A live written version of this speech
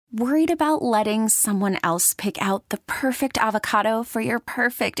Worried about letting someone else pick out the perfect avocado for your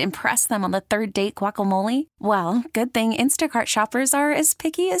perfect impress them on the third date guacamole? Well, good thing Instacart shoppers are as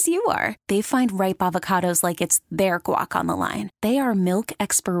picky as you are. They find ripe avocados like it's their guac on the line. They are milk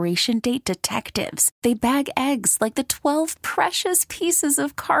expiration date detectives. They bag eggs like the 12 precious pieces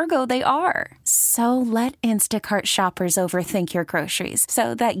of cargo they are. So let Instacart shoppers overthink your groceries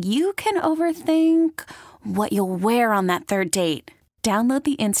so that you can overthink what you'll wear on that third date. Download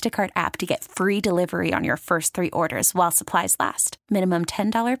the Instacart app to get free delivery on your first 3 orders while supplies last. Minimum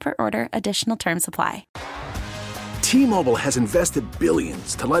 $10 per order. Additional terms apply. T-Mobile has invested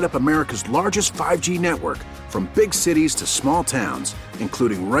billions to light up America's largest 5G network, from big cities to small towns,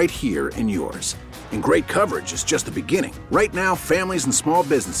 including right here in yours. And great coverage is just the beginning. Right now, families and small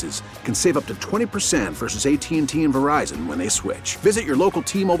businesses can save up to 20% versus AT&T and Verizon when they switch. Visit your local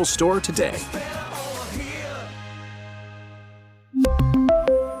T-Mobile store today.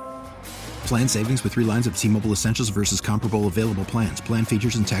 Plan savings with 3 lines of T-Mobile Essentials versus comparable available plans. Plan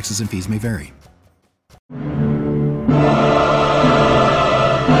features and taxes and fees may vary.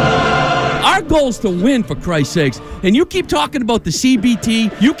 Our goal is to win, for Christ's sakes. And you keep talking about the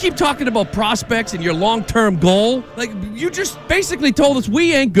CBT. You keep talking about prospects and your long-term goal. Like, you just basically told us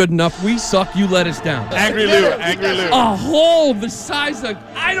we ain't good enough. We suck. You let us down. Angry Lou. A hole the size of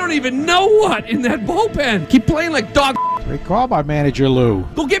I don't even know what in that bullpen. Keep playing like dog. Great call by manager Lou.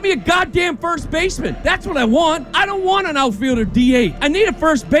 Go get me a goddamn first baseman. That's what I want. I don't want an outfielder DH. I need a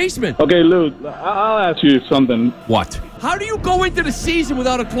first baseman. Okay, Lou, I'll ask you something. What? How do you go into the season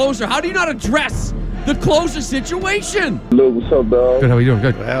without a closer? How do you not address the closer situation? Lou, what's up, dog? Good, how are you doing?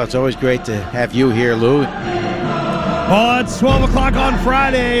 Good. Well, it's always great to have you here, Lou. Well, it's 12 o'clock on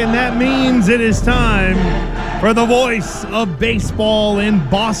Friday, and that means it is time for the voice of baseball in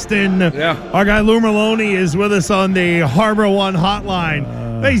Boston. Yeah. Our guy Lou Merloni is with us on the Harbor One hotline.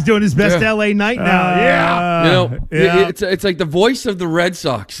 He's doing his best LA night now. It's like the voice of the Red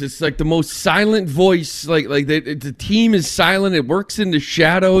Sox. It's like the most silent voice. Like the team is silent. It works in the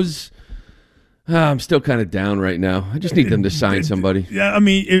shadows. I'm still kind of down right now. I just need them to sign somebody. Yeah, I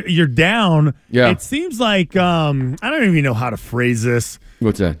mean, you're down. Yeah. It seems like, I don't even know how to phrase this.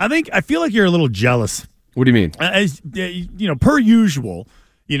 What's that? I feel like you're a little jealous. What do you mean? As per usual,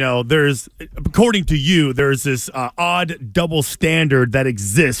 there's, according to you, there's this odd double standard that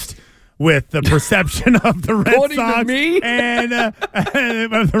exists with the perception of the Red Sox and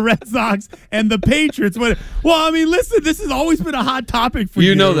the Red Sox and the Patriots. Well, I mean, listen, this has always been a hot topic for you.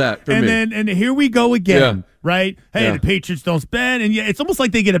 You know that for me. And here we go again, right? Hey, the Patriots don't spend, and it's almost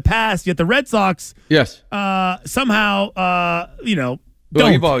like they get a pass. Yet the Red Sox, somehow, don't. Well,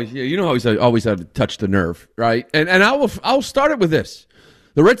 you've always, always had to touch the nerve, right? And I'll start it with this: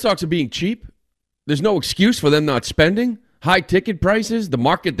 the Red Sox are being cheap. There's no excuse for them not spending. High ticket prices, the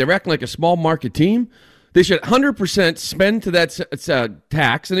market, they're acting like a small market team. They should 100% spend to that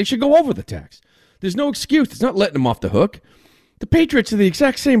tax, and they should go over the tax. There's no excuse. It's not letting them off the hook. The Patriots are the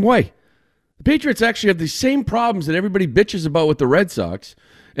exact same way. The Patriots actually have the same problems that everybody bitches about with the Red Sox.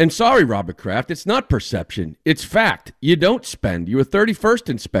 And sorry, Robert Kraft, it's not perception. It's fact. You don't spend. You were 31st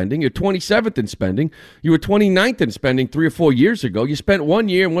in spending. You're 27th in spending. You were 29th in spending 3 or 4 years ago. You spent 1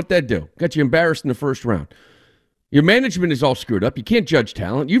 year, and what'd that do? Got you embarrassed in the first round. Your management is all screwed up. You can't judge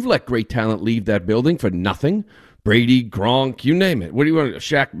talent. You've let great talent leave that building for nothing. Brady, Gronk, you name it. What do you want?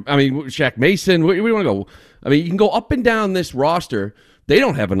 Shaq Mason. Where do you want to go? I mean, you can go up and down this roster. They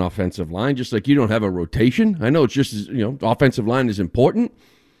don't have an offensive line, just like you don't have a rotation. I know it's just as, offensive line is important.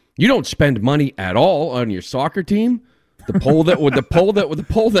 You don't spend money at all on your soccer team. The poll that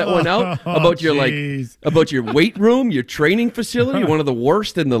went out about your weight room, your training facility, one of the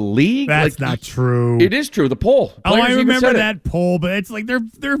worst in the league. That's not true. It is true. The poll. I remember that poll, but it's like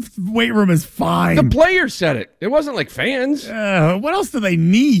their weight room is fine. The players said it. It wasn't like fans. What else do they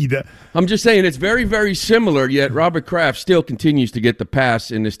need? I'm just saying it's very, very similar. Yet Robert Kraft still continues to get the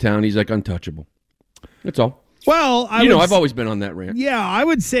pass in this town. He's like untouchable. That's all. Well, I've always been on that rant. Yeah, I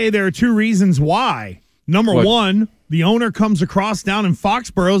would say there are 2 reasons why. Number one, the owner comes across down in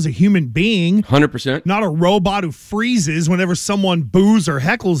Foxborough as a human being. 100%. Not a robot who freezes whenever someone boos or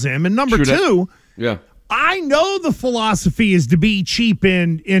heckles him. And number two, I know the philosophy is to be cheap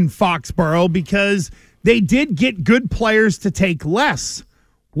in Foxborough because they did get good players to take less.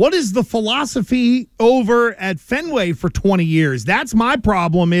 What is the philosophy over at Fenway for 20 years? That's my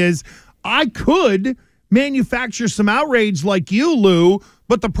problem is I could manufacture some outrage like you, Lou,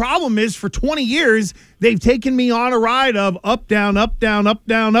 but the problem is for 20 years, they've taken me on a ride of up, down, up, down, up,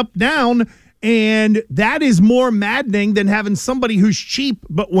 down, up, down, and that is more maddening than having somebody who's cheap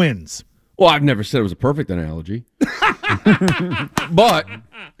but wins. Well, I've never said it was a perfect analogy. But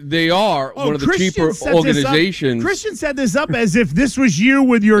they are one of the cheaper organizations. Christian set this up as if this was you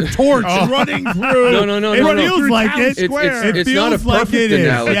with your torch running through. No. It feels like it. It's not a perfect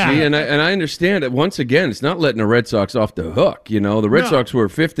analogy, and I understand it. Once again, it's not letting the Red Sox off the hook. The Red Sox were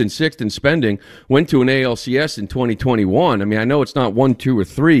 5th and 6th in spending, went to an ALCS in 2021. I mean, I know it's not 1, 2, or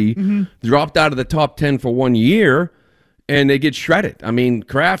 3, dropped out of the top 10 for 1 year, and they get shredded. I mean,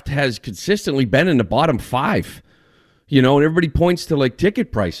 Kraft has consistently been in the bottom 5. And everybody points to,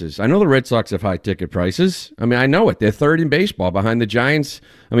 ticket prices. I know the Red Sox have high ticket prices. I mean, I know it. They're 3rd in baseball behind the Giants.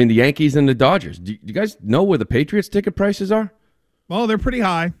 I mean, the Yankees and the Dodgers. Do you guys know where the Patriots' ticket prices are? Well, they're pretty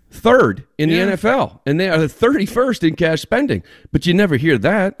high. 3rd in the NFL. And they are the 31st in cash spending. But you never hear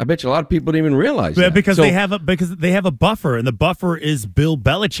that. I bet you a lot of people didn't even realize that. Because they have a buffer, and the buffer is Bill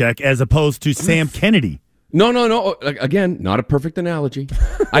Belichick as opposed to Sam Kennedy. No. Again, not a perfect analogy.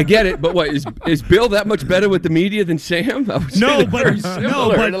 I get it, but what is Bill that much better with the media than Sam? No, but in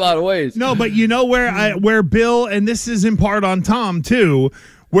a lot of ways. No, but where Bill, and this is in part on Tom too,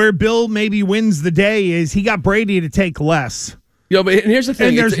 where Bill maybe wins the day is he got Brady to take less. But and here's the thing.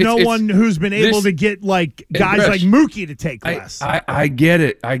 And there's no one who's been able to get guys like Mookie to take less. I get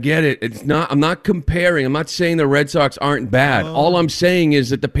it. It's not. I'm not comparing. I'm not saying the Red Sox aren't bad. All I'm saying is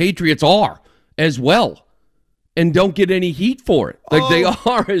that the Patriots are as well. And don't get any heat for it. They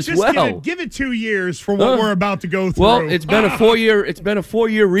are as well. Give it 2 years for what we're about to go through. Well, it's been a 4-year. It's been a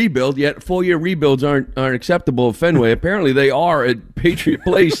 4-year rebuild. Yet 4-year rebuilds aren't acceptable at Fenway. Apparently, they are at Patriot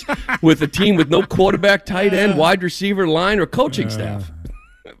Place with a team with no quarterback, tight end, wide receiver, line, or coaching staff.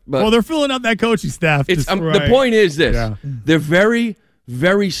 But they're filling up that coaching staff. The point is this: they're very,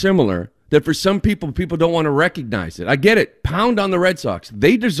 very similar. That for some people don't want to recognize it. I get it. Pound on the Red Sox.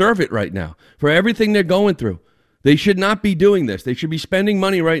 They deserve it right now for everything they're going through. They should not be doing this. They should be spending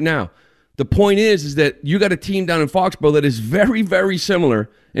money right now. The point is that you got a team down in Foxborough that is very, very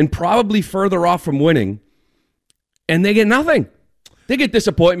similar and probably further off from winning, and they get nothing. They get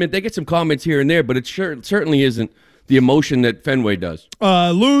disappointment. They get some comments here and there, but it certainly isn't the emotion that Fenway does.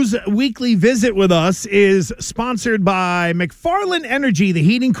 Lou's weekly visit with us is sponsored by McFarland Energy, the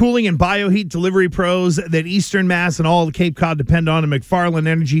heating, cooling, and bioheat delivery pros that Eastern Mass and all of Cape Cod depend on at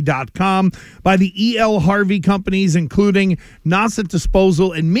McFarlandEnergy.com, by the E.L. Harvey companies, including Nauset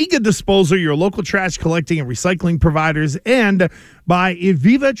Disposal and Mega Disposal, your local trash collecting and recycling providers, and by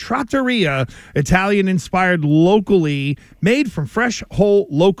Eviva Trattoria, Italian-inspired locally, made from fresh, whole,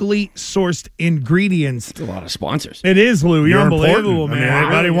 locally sourced ingredients. That's a lot of sponsors. It is, Lou. You're unbelievable, man.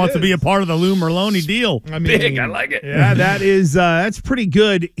 Everybody wants to be a part of the Lou Merloni deal. I mean, big. I like it. Yeah, that's pretty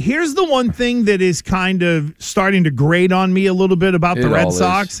good. Here's the one thing that is kind of starting to grate on me a little bit about the Red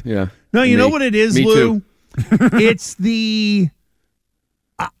Sox. Yeah. No, you know what it is, Me Lou? too. It's the...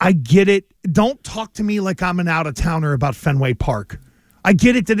 I get it. Don't talk to me like I'm an out-of-towner about Fenway Park. I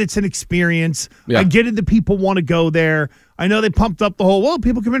get it that it's an experience. Yeah. I get it that people want to go there. I know they pumped up the whole,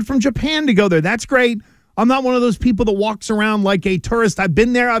 people come in from Japan to go there. That's great. I'm not one of those people that walks around like a tourist. I've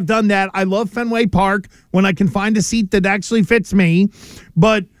been there. I've done that. I love Fenway Park when I can find a seat that actually fits me.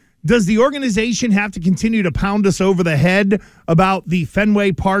 But does the organization have to continue to pound us over the head about the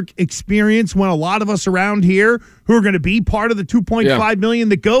Fenway Park experience when a lot of us around here who are going to be part of the 2.5 million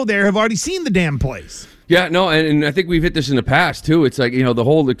that go there have already seen the damn place? Yeah, no, and I think we've hit this in the past, too. It's like, the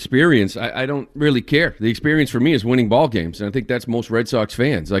whole experience, I don't really care. The experience for me is winning ball games, and I think that's most Red Sox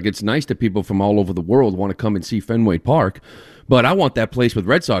fans. Like, it's nice that people from all over the world want to come and see Fenway Park, but I want that place with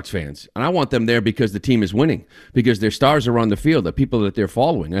Red Sox fans, and I want them there because the team is winning, because their stars are on the field, the people that they're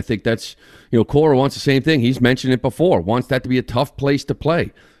following. I think that's, Cora wants the same thing. He's mentioned it before, wants that to be a tough place to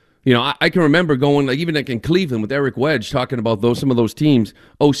play. I can remember going, even in Cleveland with Eric Wedge, talking about some of those teams,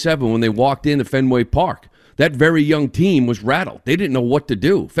 2007, when they walked into Fenway Park. That very young team was rattled. They didn't know what to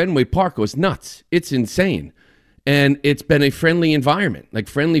do. Fenway Park was nuts. It's insane. And it's been a friendly environment. Like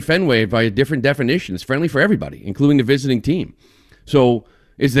friendly Fenway, by a different definition, it's friendly for everybody, including the visiting team. So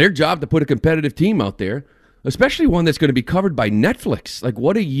it's their job to put a competitive team out there, especially one that's going to be covered by Netflix. Like,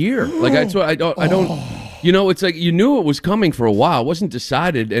 what a year. Like, I don't it's like you knew it was coming for a while. It wasn't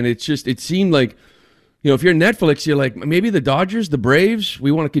decided, and it seemed like, if you're Netflix, you're like, maybe the Dodgers, the Braves,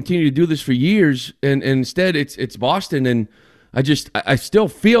 we want to continue to do this for years, and instead it's Boston, and I still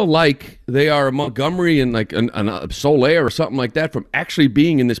feel like they are a Montgomery and like a Soler or something like that from actually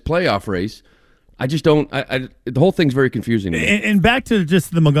being in this playoff race. I just don't. The whole thing's very confusing to me. And back to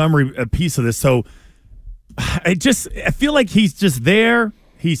just the Montgomery piece of this. So I feel like he's just there.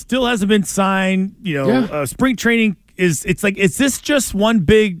 He still hasn't been signed. Spring training is this just one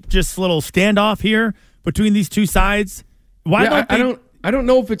big, just little standoff here between these two sides? Why don't I don't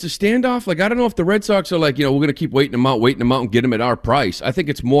know if it's a standoff. Like, I don't know if the Red Sox are like, we're going to keep waiting them out and get them at our price. I think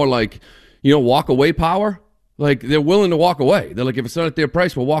it's more like, walk away power. Like, they're willing to walk away. They're like, if it's not at their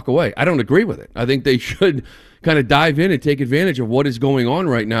price, we'll walk away. I don't agree with it. I think they should kind of dive in and take advantage of what is going on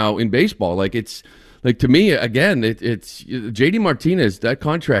right now in baseball. Like, it's like, to me, again, it's JD Martinez, that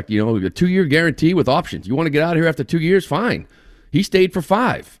contract, a 2-year guarantee with options. You want to get out of here after 2 years? Fine. He stayed for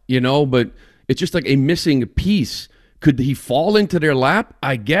 5, but it's just like a missing piece. Could he fall into their lap?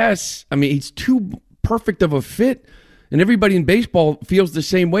 I guess. I mean, he's too perfect of a fit. And everybody in baseball feels the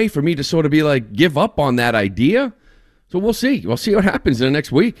same way for me to sort of be like, give up on that idea. So we'll see. We'll see what happens in the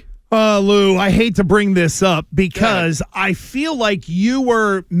next week. Lou, I hate to bring this up because I feel like you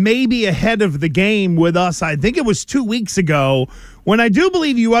were maybe ahead of the game with us. I think it was 2 weeks ago when I do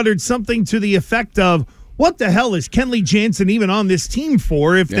believe you uttered something to the effect of, what the hell is Kenley Jansen even on this team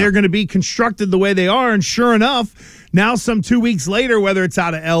for if they're going to be constructed the way they are? And sure enough, now some 2 weeks later, whether it's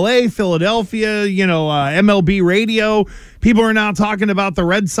out of L.A., Philadelphia, MLB radio, people are now talking about the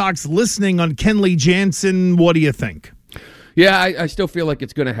Red Sox listening on Kenley Jansen. What do you think? Yeah, I still feel like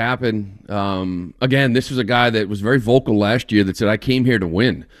it's going to happen. Again, this was a guy that was very vocal last year that said, I came here to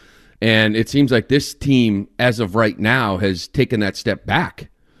win. And it seems like this team, as of right now, has taken that step back,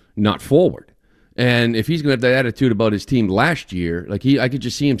 not forward. And if he's going to have that attitude about his team last year, like I could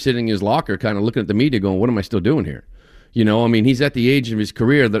just see him sitting in his locker kind of looking at the media going, what am I still doing here? He's at the age of his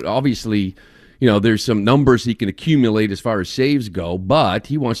career that obviously, there's some numbers he can accumulate as far as saves go, but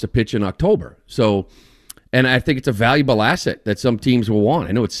he wants to pitch in October. So, and I think it's a valuable asset that some teams will want.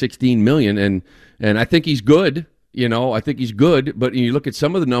 I know it's $16 million, and I think he's good. I think he's good, but you look at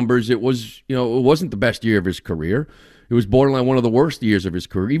some of the numbers, it wasn't the best year of his career. It was borderline one of the worst years of his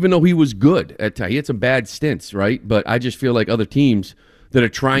career, even though he was good at times. He had some bad stints, right? But I just feel like other teams that are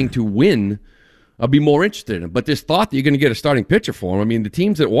trying to win I'll be more interested in him. But this thought that you're going to get a starting pitcher for him, the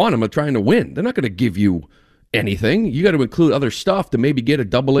teams that want him are trying to win. They're not going to give you anything. You got to include other stuff to maybe get a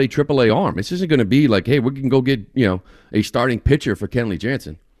AA, AAA arm. This isn't going to be like, hey, we can go get, a starting pitcher for Kenley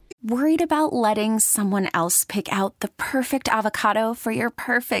Jansen. Worried about letting someone else pick out the perfect avocado for your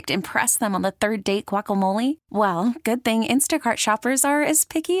perfect impress them on the third date guacamole? Well, good thing Instacart shoppers are as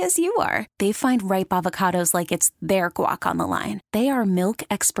picky as you are. They find ripe avocados like it's their guac on the line. They are milk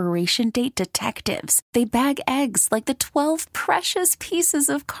expiration date detectives. They bag eggs like the 12 precious pieces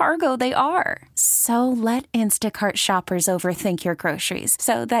of cargo they are. So let Instacart shoppers overthink your groceries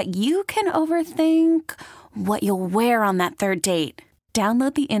so that you can overthink what you'll wear on that third date.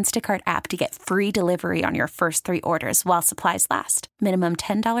 Download the Instacart app to get free delivery on your first 3 orders while supplies last. Minimum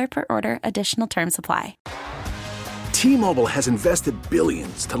 $10 per order. Additional terms apply. T-Mobile has invested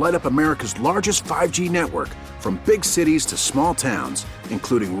billions to light up America's largest 5G network, from big cities to small towns,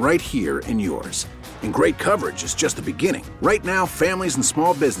 including right here in yours. And great coverage is just the beginning. Right now, families and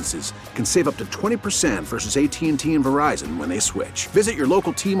small businesses can save up to 20% versus AT&T and Verizon when they switch. Visit your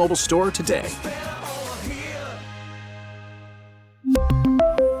local T-Mobile store today.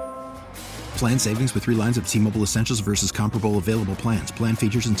 Plan savings with 3 lines of T-Mobile Essentials versus comparable available plans. Plan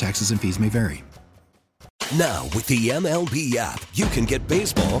features and taxes and fees may vary. Now, with the MLB app, you can get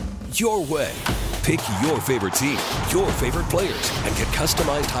baseball your way. Pick your favorite team, your favorite players, and get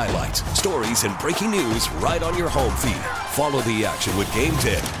customized highlights, stories, and breaking news right on your home feed. Follow the action with Game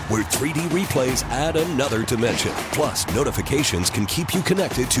Day, where 3D replays add another dimension. Plus, notifications can keep you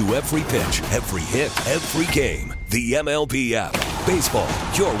connected to every pitch, every hit, every game. The MLB app. Baseball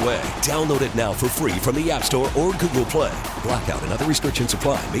your way. Download it now for free from the App Store or Google Play. Blackout and other restrictions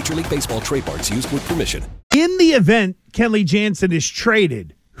apply. Major League Baseball trademarks used with permission. In the event Kenley Jansen is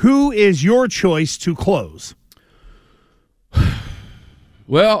traded, who is your choice to close?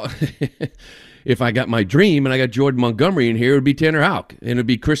 Well, if I got my dream and I got Jordan Montgomery in here, it would be Tanner Houck and it would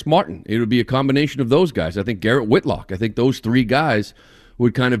be Chris Martin. It would be a combination of those guys. I think Garrett Whitlock. I think those 3 guys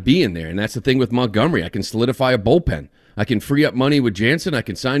would kind of be in there. And that's the thing with Montgomery. I can solidify a bullpen. I can free up money with Jansen. I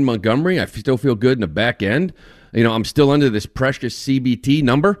can sign Montgomery. I still feel good in the back end. I'm still under this precious CBT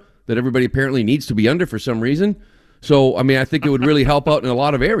number that everybody apparently needs to be under for some reason. So, I think it would really help out in a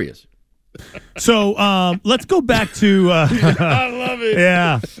lot of areas. So, let's go back to... I love it.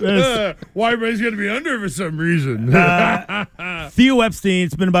 Yeah. Why everybody's going to be under for some reason. Theo Epstein,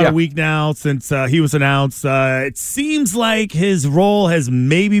 it's been about a week now since he was announced. It seems like his role has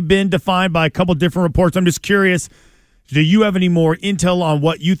maybe been defined by a couple different reports. I'm just curious, Do you have any more intel on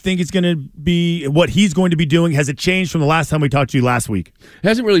what you think is going to be, what he's going to be doing? Has it changed from the last time we talked to you last week? It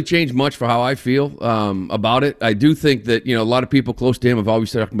hasn't really changed much for how I feel about it. I do think that, a lot of people close to him have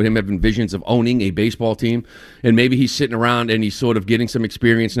always talked about him having visions of owning a baseball team, and maybe he's sitting around and he's sort of getting some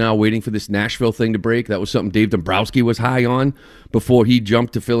experience now, waiting for this Nashville thing to break. That was something Dave Dombrowski was high on before he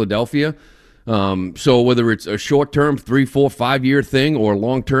jumped to Philadelphia. So whether it's a short-term 3, 4, 5-year thing or a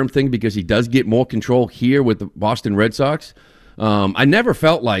long-term thing because he does get more control here with the Boston Red Sox, I never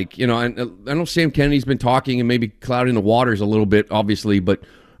felt like, I know Sam Kennedy's been talking and maybe clouding the waters a little bit, obviously, but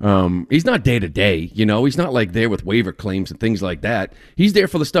he's not day-to-day, He's not like there with waiver claims and things like that. He's there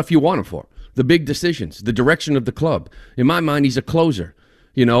for the stuff you want him for, the big decisions, the direction of the club. In my mind, he's a closer.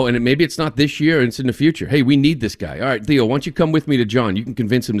 And maybe it's not this year, it's in the future. Hey, we need this guy. All right, Theo, why don't you come with me to John? You can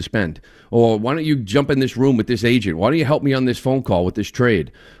convince him to spend. Or why don't you jump in this room with this agent? Why don't you help me on this phone call with this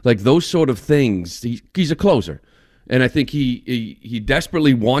trade? Like those sort of things. He's a closer. And I think he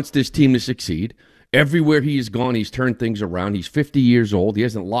desperately wants this team to succeed. Everywhere he has gone, he's turned things around. He's 50 years old. He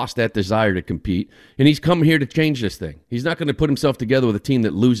hasn't lost that desire to compete. And he's come here to change this thing. He's not going to put himself together with a team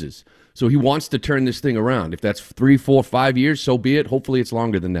that loses. So he wants to turn this thing around. If that's 3, 4, 5 years, so be it. Hopefully it's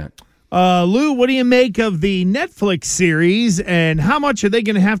longer than that. Lou, what do you make of the Netflix series, and how much are they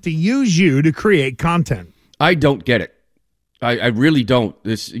going to have to use you to create content? I don't get it. I really don't.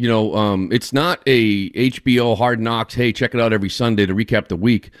 This, it's not a HBO Hard Knocks, hey, check it out every Sunday to recap the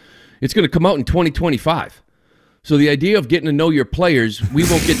week. It's going to come out in 2025. So the idea of getting to know your players, we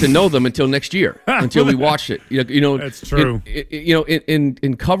won't get to know them until next year, until we watch it. That's true.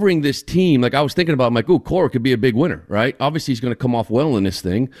 In covering this team, like I was thinking about, I'm like, Cora could be a big winner, right? Obviously, he's going to come off well in this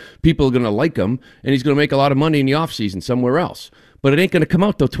thing. People are going to like him, and he's going to make a lot of money in the offseason somewhere else. But it ain't going to come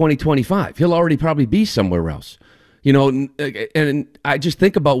out till 2025. He'll already probably be somewhere else. And I just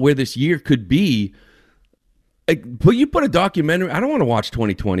think about where this year could be. But you put a documentary, I don't want to watch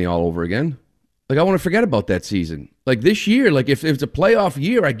 2020 all over again. Like, I want to forget about that season. Like, this year, like, if it's a playoff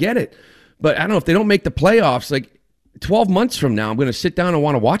year, I get it. But I don't know, if they don't make the playoffs, like, 12 months from now, I'm going to sit down and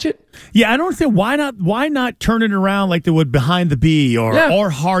want to watch it? Yeah, I don't understand. Why not turn it around like they would Behind the Bee or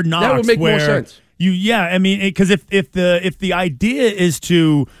Hard Knocks? That would make more sense. Because if the idea is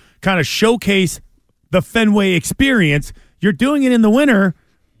to kind of showcase the Fenway Experience, you're doing it in the winter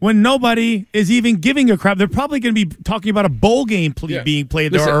when nobody is even giving a crap. They're probably going to be talking about a bowl game being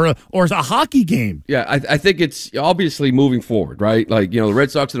played there or a hockey game. Yeah, I think it's obviously moving forward, right? Like, the Red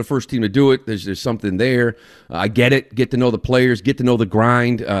Sox are the first team to do it. There's something there. I get it. Get to know the players. Get to know the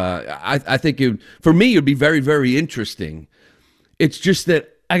grind. I think for me, it would be very, very interesting. It's just that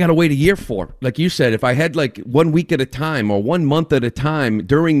I got to wait a year for it. Like you said, if I had like 1 week at a time or 1 month at a time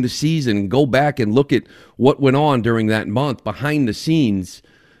during the season, go back and look at what went on during that month behind the scenes.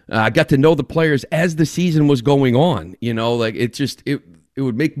 I got to know the players as the season was going on. It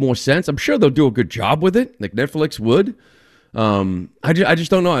would make more sense. I'm sure they'll do a good job with it, like Netflix would. I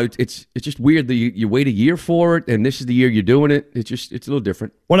just don't know. It's just weird that you wait a year for it, and this is the year you're doing it. It's a little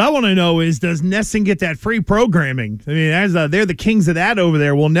different. What I want to know is, does NESN get that free programming? I mean, they're the kings of that over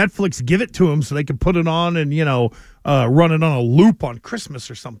there. Will Netflix give it to them so they can put it on and run it on a loop on Christmas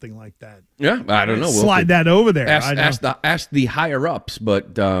or something like that? Yeah, I don't know. Slide that over there. Ask the higher ups,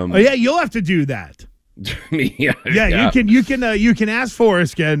 but you'll have to do that. You can ask for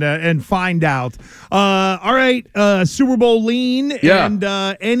us and find out. All right, Super Bowl lean and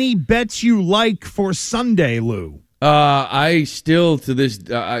any bets you like for Sunday, Lou? I still to this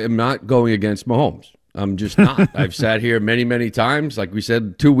I am not going against Mahomes. I'm just not. I've sat here many, many times, like we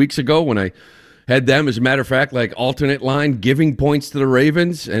said 2 weeks ago when I had them, as a matter of fact, like alternate line giving points to the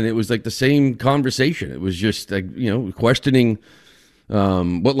Ravens, and it was like the same conversation. It was just like, questioning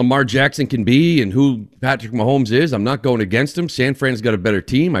what Lamar Jackson can be and who Patrick Mahomes is. I'm not going against him. San Fran's got a better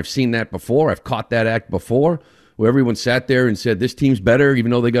team. I've seen that before. I've caught that act before, where everyone sat there and said, this team's better,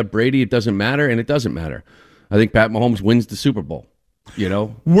 even though they got Brady. It doesn't matter, and it doesn't matter. I think Pat Mahomes wins the Super Bowl.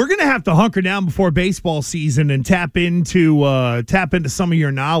 We're going to have to hunker down before baseball season and tap into some of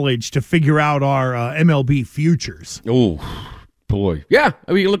your knowledge to figure out our MLB futures. Oh, boy. Yeah.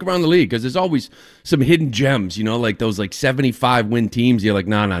 I mean, you look around the league because there's always some hidden gems, like those 75-win teams. You're like,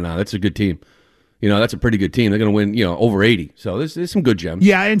 no, that's a good team. That's a pretty good team. They're going to win, over 80. So there's some good gems.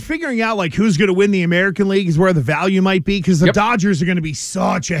 Yeah, and figuring out who's going to win the American League is where the value might be, because the Dodgers are going to be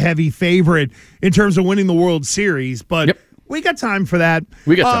such a heavy favorite in terms of winning the World Series. But we got time for that.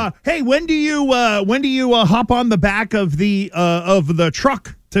 We got time. Hey, when do you hop on the back of the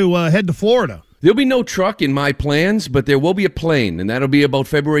truck to head to Florida? There'll be no truck in my plans, but there will be a plane, and that'll be about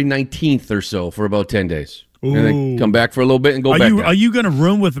February 19th or so for about 10 days. Ooh. And then come back for a little bit and go back down. Are you going to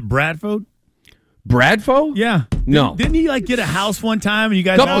room with Bradford? Bradfo? Yeah. No. Didn't he get a house one time and you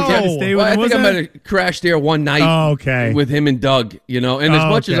guys had to stay with him? I think I might have crashed there one night with him and Doug, and as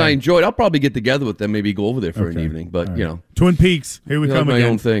much as I enjoyed, I'll probably get together with them, maybe go over there for an evening, but Twin Peaks, here we come my again.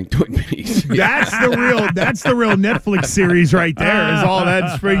 own thing. Twin Peaks. That's the real Netflix series right there, is all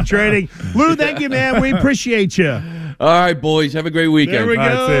that spring training. Lou, thank you, man. We appreciate you. All right, boys. Have a great weekend. There we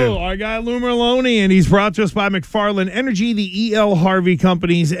go. Our guy Lou Merloni, and he's brought to us by McFarland Energy, the E.L. Harvey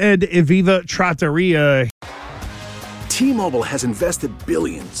Companies, and Eviva Trattoria. T-Mobile has invested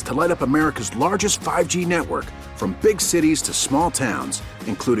billions to light up America's largest 5G network, from big cities to small towns,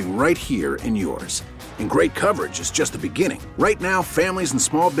 including right here in yours. And great coverage is just the beginning. Right now, families and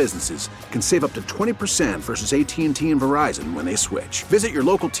small businesses can save up to 20% versus AT&T and Verizon when they switch. Visit your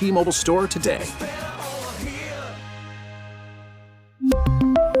local T-Mobile store today.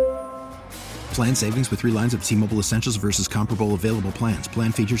 Plan savings with 3 lines of T-Mobile Essentials versus comparable available plans.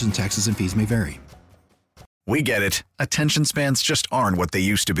 Plan features and taxes and fees may vary. We get it. Attention spans just aren't what they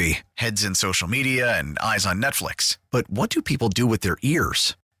used to be. Heads in social media and eyes on Netflix. But what do people do with their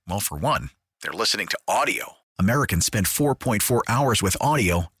ears? Well, for one, they're listening to audio. Americans spend 4.4 hours with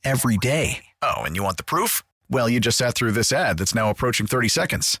audio every day. Oh, and you want the proof? Well, you just sat through this ad that's now approaching 30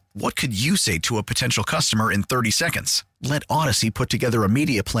 seconds. What could you say to a potential customer in 30 seconds? Let Odyssey put together a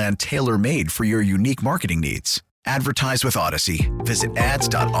media plan tailor-made for your unique marketing needs. Advertise with Odyssey. Visit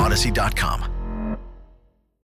ads.odyssey.com.